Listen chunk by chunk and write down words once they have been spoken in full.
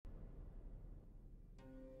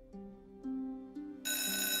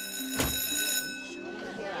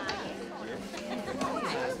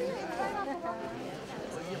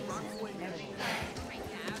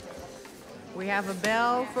have a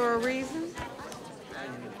bell for a reason?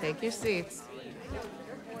 Take your seats.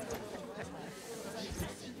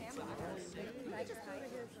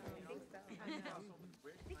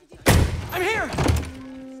 I'm here!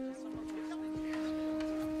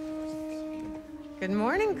 Good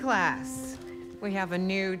morning, class. We have a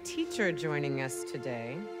new teacher joining us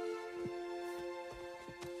today.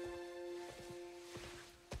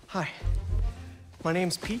 Hi. My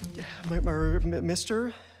name's Pete,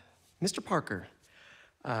 Mr. Parker.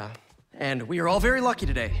 And we are all very lucky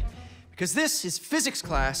today, because this is physics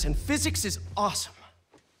class, and physics is awesome.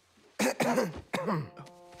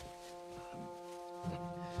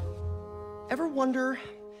 Ever wonder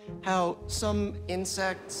how some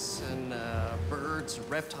insects and birds,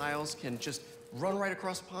 reptiles can just run right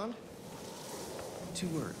across a pond? 2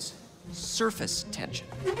 words: surface tension.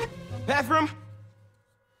 Bathroom?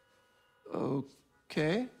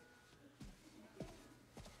 Okay.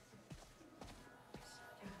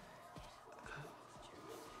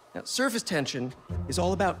 Now, surface tension is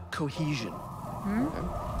all about cohesion.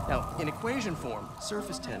 Now, in equation form,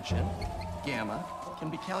 surface tension, gamma, can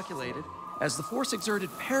be calculated as the force exerted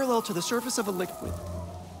parallel to the surface of a liquid,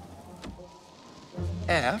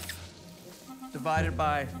 F, divided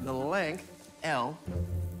by the length, L,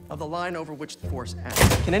 of the line over which the force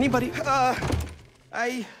acts. Can anybody...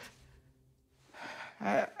 I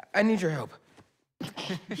need your help.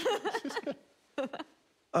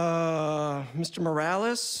 Mr.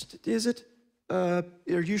 Morales, is it? Are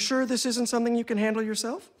you sure this isn't something you can handle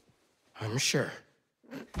yourself? I'm sure.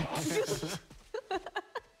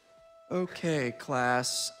 Okay,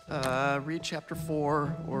 class. Read chapter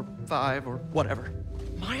 4 or 5 or whatever.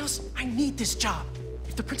 Miles, I need this job.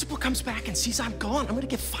 If the principal comes back and sees I'm gone, I'm gonna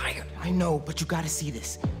get fired. I know, but you gotta see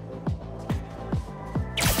this.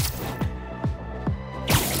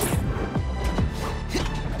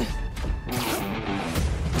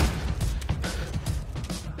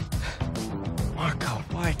 Marco,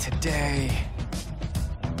 why today?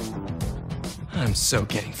 I'm so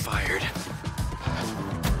getting fired.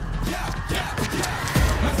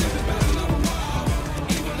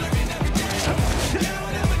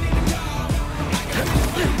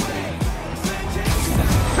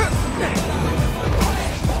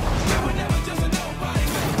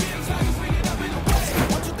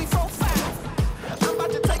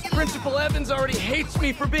 Principal Evans already hates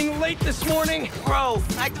me for being late this morning. Bro,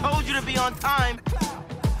 I told you to be on time.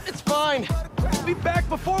 It's fine. We'll be back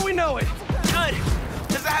before we know it. Good,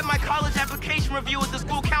 because I had my college application review with the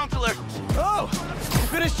school counselor. Oh, you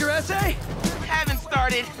finished your essay? Haven't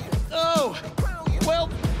started. Oh, well,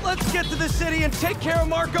 let's get to the city and take care of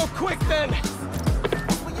Marco quick then.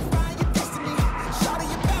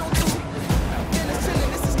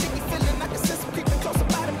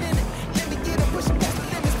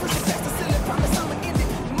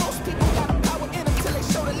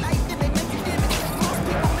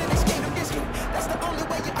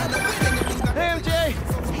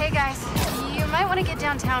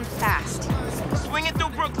 Downtown fast. Swinging through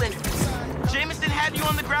Brooklyn. Jameson had you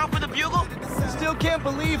on the ground for the bugle? Still can't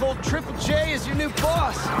believe old Triple J is your new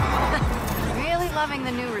boss. Really loving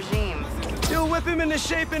the new regime. You'll whip him into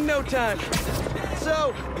shape in no time.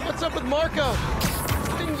 So, what's up with Marco?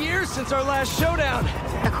 It's been years since our last showdown.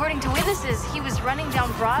 According to witnesses, he was running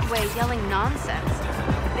down Broadway yelling nonsense.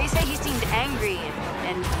 They say he seemed angry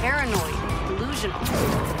and paranoid, delusional.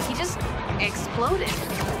 He just exploded.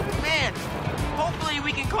 Man, hopefully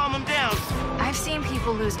we can calm him down. I've seen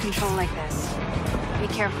people lose control like this. Be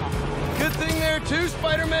careful. Good thing there are 2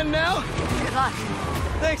 Spider-Men now. Good luck.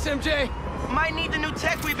 Thanks, MJ. Might need the new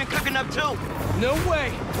tech we've been cooking up too. No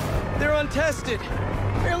way. They're untested.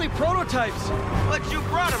 Barely prototypes. But you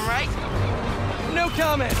brought them, right? No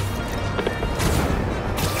comment.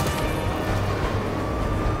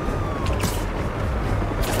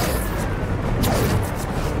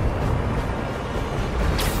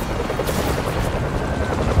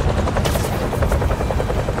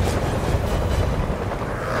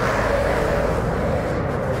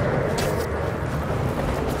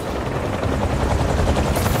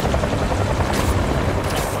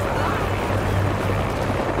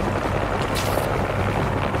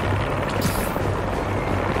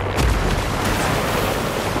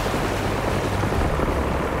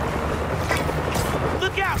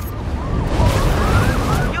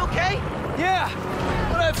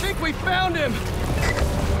 We found him!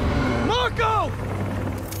 Marco!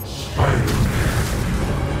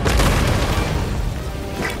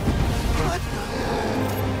 What?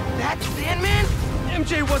 That's Sandman?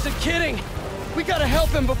 MJ wasn't kidding! We gotta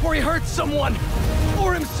help him before he hurts someone!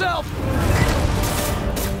 Or himself!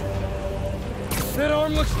 That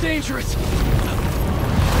arm looks dangerous!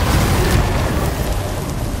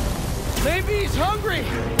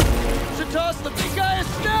 toss the big guy a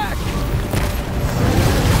snack!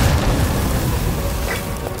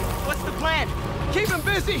 What's the plan? Keep him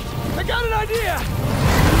busy! I got an idea!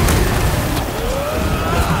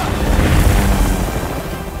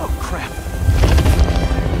 Oh, crap.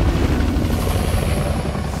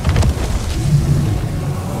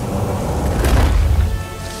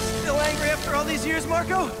 Still angry after all these years,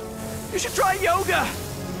 Marco? You should try yoga!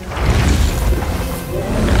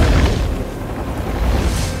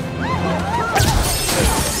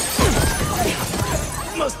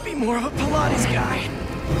 Must be more of a Pilates guy.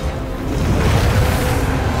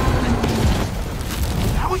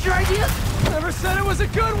 That was your idea? Never said it was a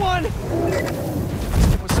good one! It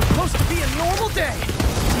was supposed to be a normal day.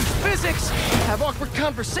 Teach physics, have awkward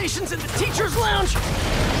conversations in the teacher's lounge.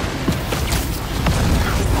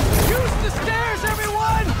 Use the stairs,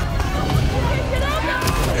 everyone! Get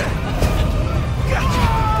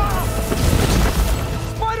up!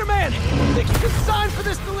 Spider-Man! Think you can sign for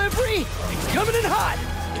this delivery? It's coming in hot!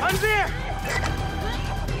 I'm there!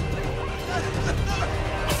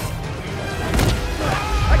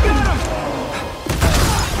 I got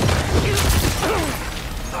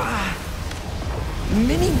him!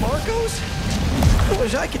 Mini Marcos? I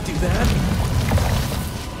wish I could do that.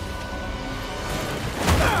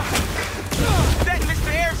 Set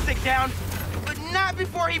Mr. Airstick down, but not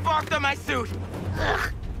before he barked on my suit.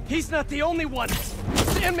 Ugh. He's not the only one.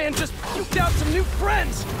 Sandman just puked out some new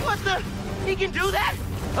friends. What the? He can do that?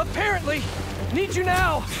 Apparently. Need you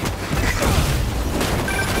now.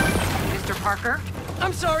 Mr. Parker?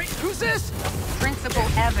 I'm sorry, who's this? Principal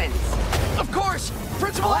Evans. Of course,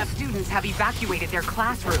 Principal All students have evacuated their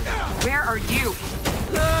classroom. Where are you?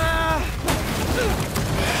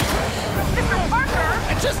 Mr. Parker!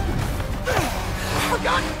 I just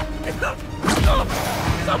forgot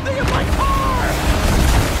something in my car!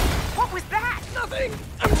 What was that? Nothing!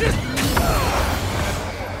 I'm just...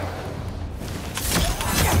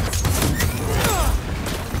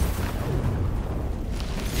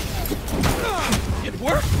 It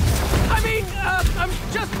worked? I mean, I'm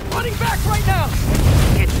just running back right now!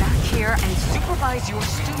 Get back here and supervise your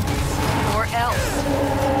students, or else.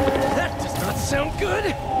 That does not sound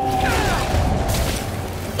good!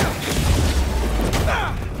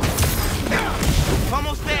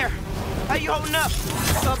 Almost there. How you holding up?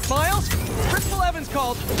 Miles? Principal Evans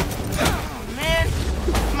called. Oh, man.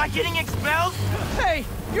 Am I getting expelled? Hey,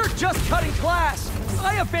 you're just cutting class.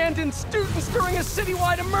 I abandoned students during a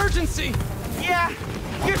citywide emergency. Yeah,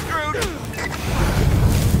 you're screwed.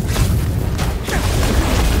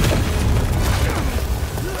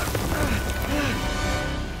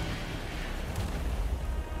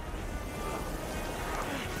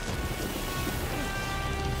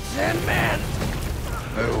 Sandman!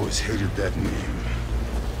 I always hated that name.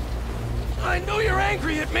 I know you're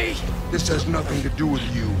angry at me. This has nothing to do with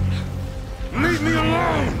you. Leave me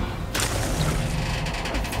alone!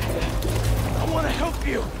 I want to help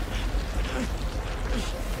you.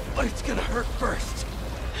 But it's gonna hurt first.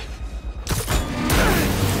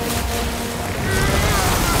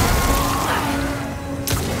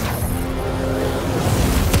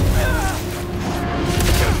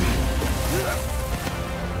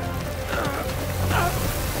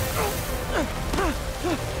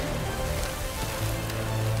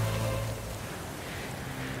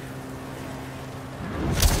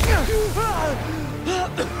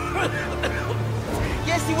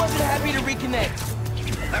 Guess he wasn't happy to reconnect.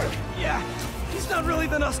 Yeah, he's not really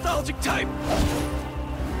the nostalgic type.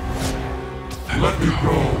 Let me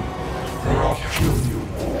go, or I'll kill you.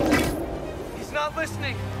 He's not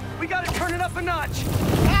listening. We gotta turn it up a notch.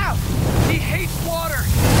 Ow! He hates water.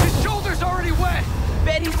 His shoulder's already wet.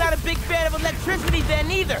 Bet he's not a big fan of electricity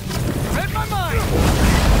then either. Read my mind.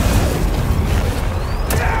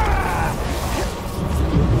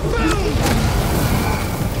 Boom!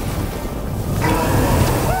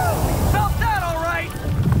 Felt that all right.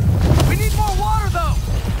 We need more water though.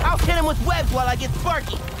 I'll hit him with webs while I get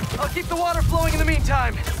Sparky. I'll keep the water flowing in the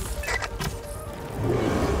meantime.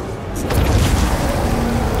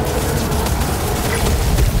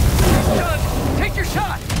 Done. Take your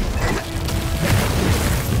shot.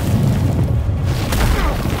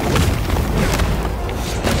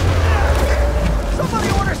 Somebody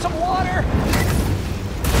order some water.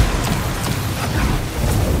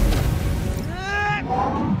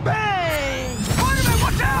 Bang! Spider-Man,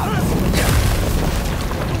 watch out!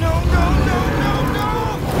 No, no, no, no, no!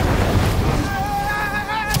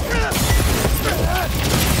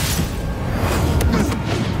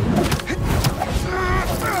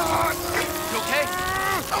 You okay?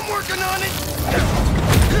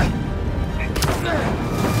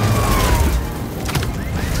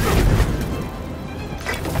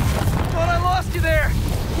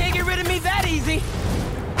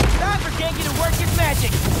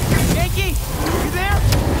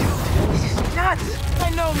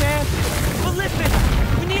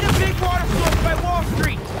 Listen, we need a big water source by Wall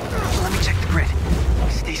Street. Let me check the grid.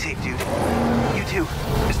 Stay safe, dude. You too,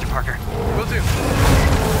 Mr. Parker. Will do.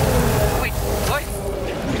 Wait, what?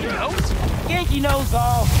 You know? Yankee knows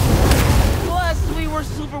all. Plus, we were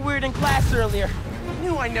super weird in class earlier.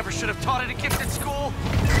 Knew I never should have taught at a gifted school.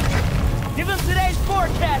 Give him today's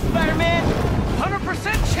forecast, Spider-Man.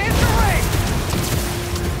 100% chance of rain.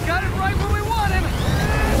 Got it right where we want him.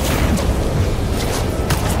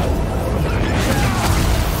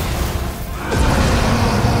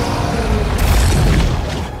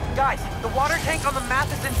 Guys, the water tank on the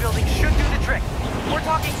Matheson building should do the trick. We're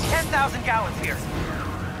talking 10,000 gallons here.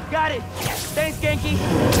 Got it. Thanks, Genki.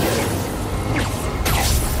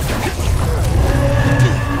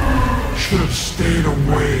 Should have stayed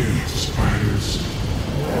away, spiders.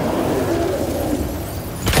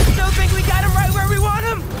 Still think we got him right where we want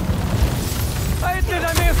him? I admit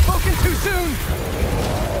I may have spoken too soon.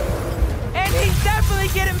 And he's definitely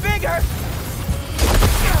getting bigger.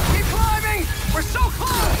 Keep climbing! We're so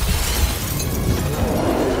close!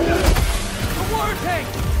 The water tank!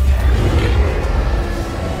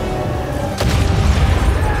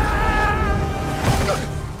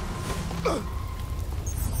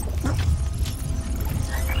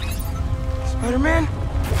 Spider-Man?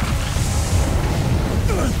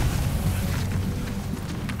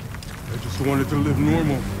 I just wanted to live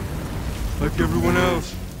normal, like everyone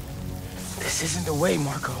else. This isn't the way,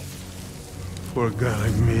 Marco. For a guy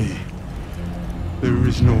like me, there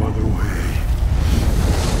is no other way.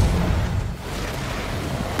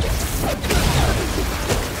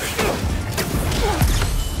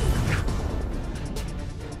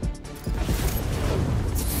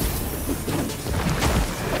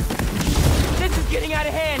 This is getting out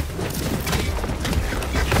of hand.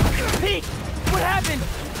 Pete, what happened?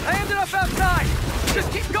 I ended up outside!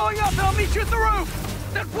 Just keep going up and I'll meet you at the roof!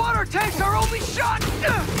 That water tank's our only shot!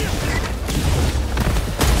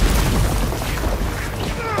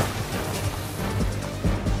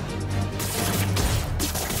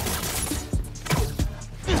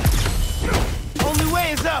 Only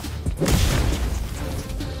way is up.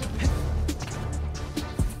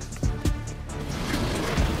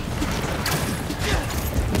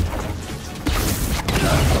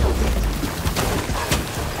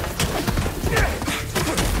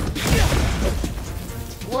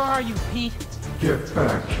 Where are you, Pete? Get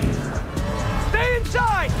back here. Stay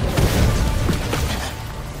inside!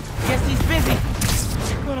 Guess he's busy.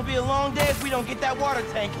 It's gonna be a long day if we don't get that water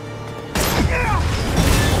tank.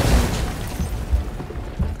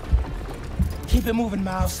 Keep it moving,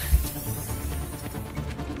 Miles.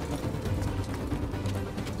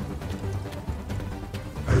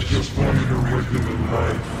 I just wanted a regular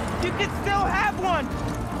life. You can still have one!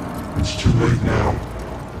 It's too late now.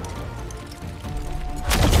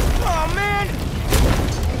 Oh, man!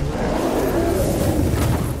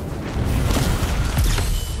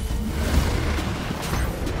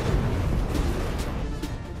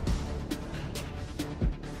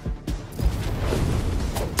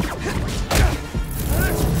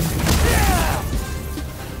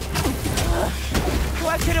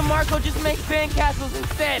 Why couldn't Marco just make sandcastles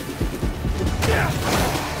instead?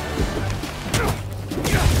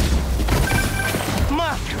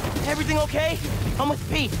 Ma, everything okay? I'm with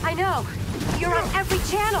Pete. I know. You're on every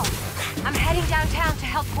channel. I'm heading downtown to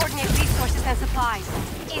help coordinate resources and supplies.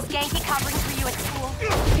 Is Genki covering for you at school?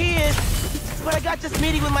 He is, but I got this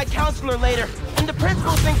meeting with my counselor later, and the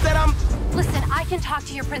principal thinks that I'm... Listen, I can talk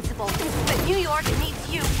to your principal, but New York needs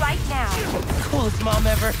you right now. Coolest mom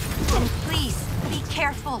ever. And please, be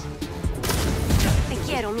careful. Te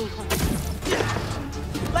quiero, mijo.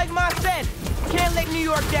 Like Ma said, can't let New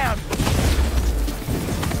York down.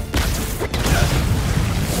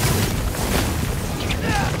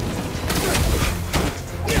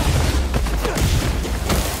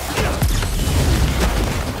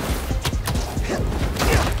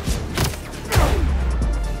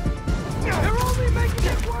 You're only making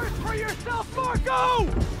it worse for yourself, Marco!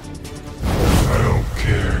 I don't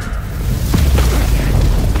care.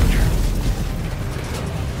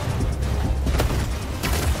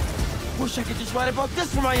 Wish I could just write about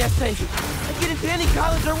this for my essay. I'd get into any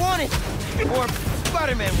college I wanted. Or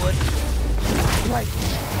Spider-Man would. Right.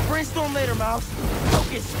 Brainstorm later, Miles.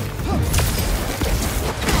 Focus.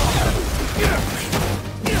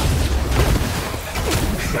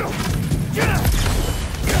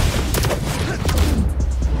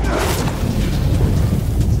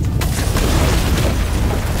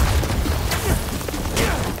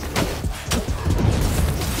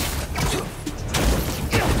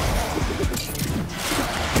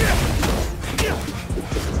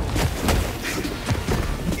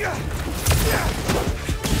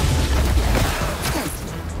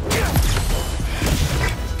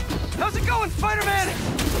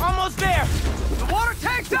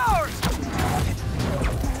 It's ours!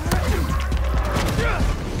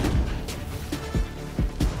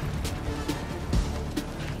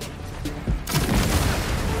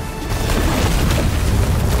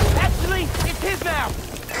 Actually, it's his now!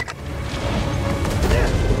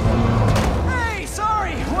 Hey,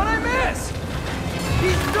 sorry! What'd I miss?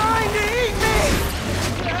 He's trying to eat me!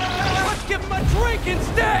 Let's give him a drink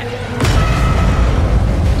instead!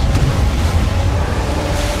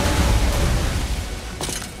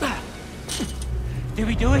 Did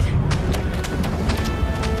we do it?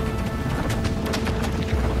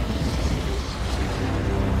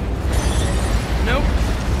 Nope.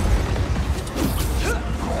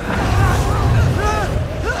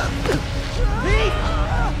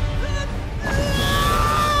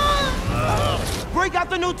 Break out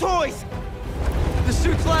the new toys! The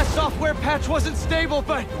suit's last software patch wasn't stable,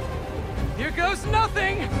 but here goes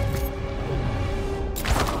nothing!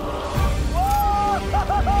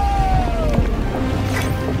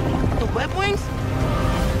 The web wings?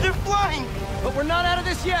 They're flying! But we're not out of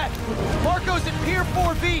this yet! Marco's at Pier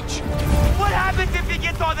 4 Beach! What happens if he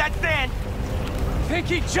gets all that sand? Think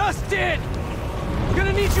he just did!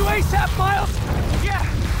 Gonna need you ASAP, Miles! Yeah,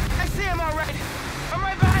 I see him all right. I'm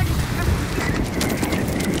right behind you.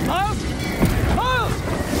 Miles? Miles!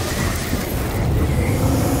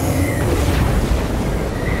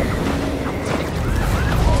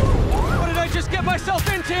 What did I just get myself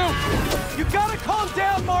into? You gotta calm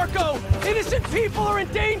down, Marco! Innocent people are in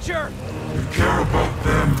danger! You care about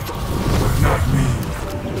them, but not me.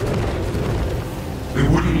 They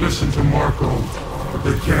wouldn't listen to Marco, but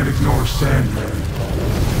they can't ignore Sandman.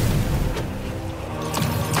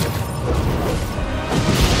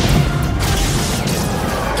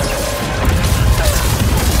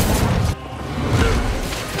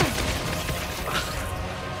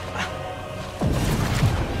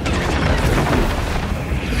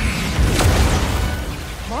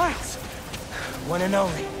 Miles! One and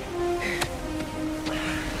only.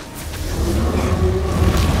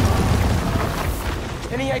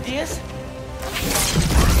 Any ideas?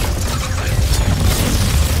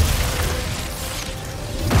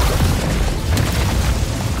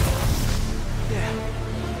 Yeah.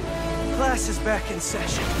 Class is back in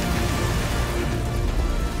session.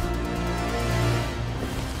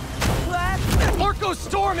 Marco's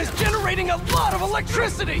storm is generating a lot of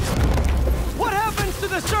electricity! What happens to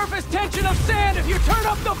the surface tension of sand if you turn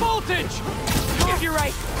up the voltage? If you're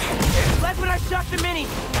right. That's when I shot the mini.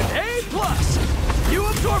 A+. You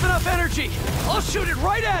absorb enough energy. I'll shoot it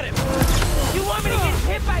right at him. You want me to get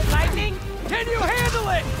hit by lightning? Can you handle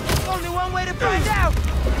it? Only one way to find out.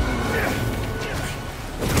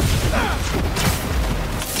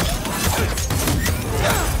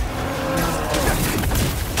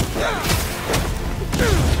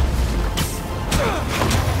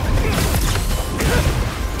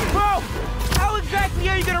 Bro, how exactly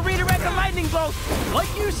are you gonna redirect the lightning bolt?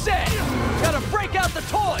 Like you said, gotta break out the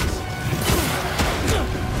toys.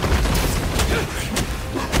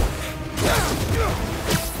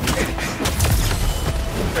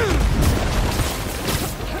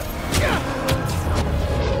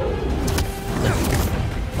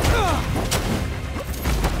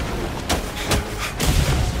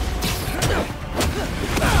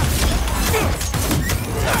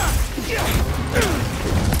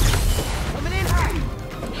 Coming in hot.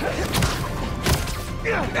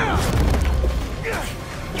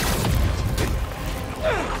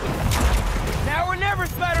 Now or never,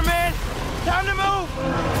 Spider-Man. Time to move.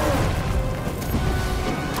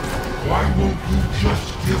 Why won't you just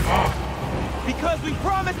give up? Because we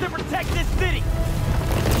promised to protect this city.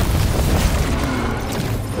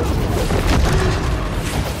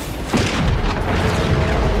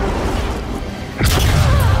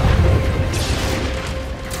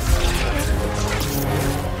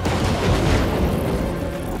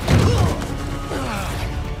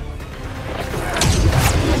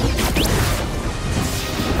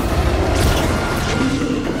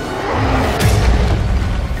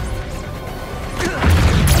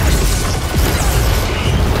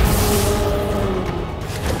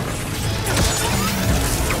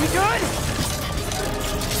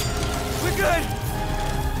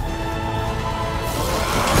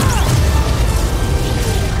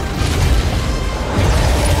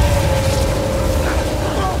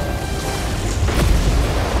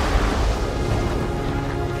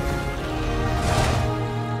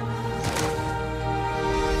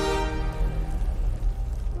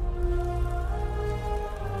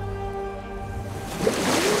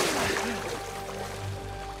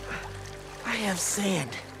 have sand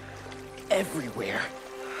everywhere.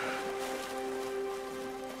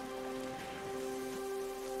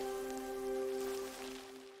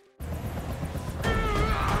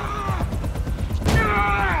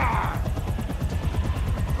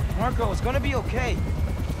 Marco, it's gonna be okay.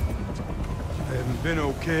 I haven't been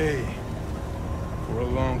okay for a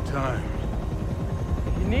long time.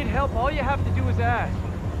 If you need help, all you have to do is ask.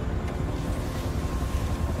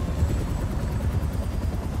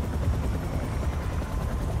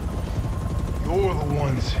 You're the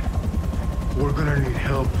ones who are gonna need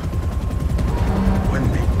help.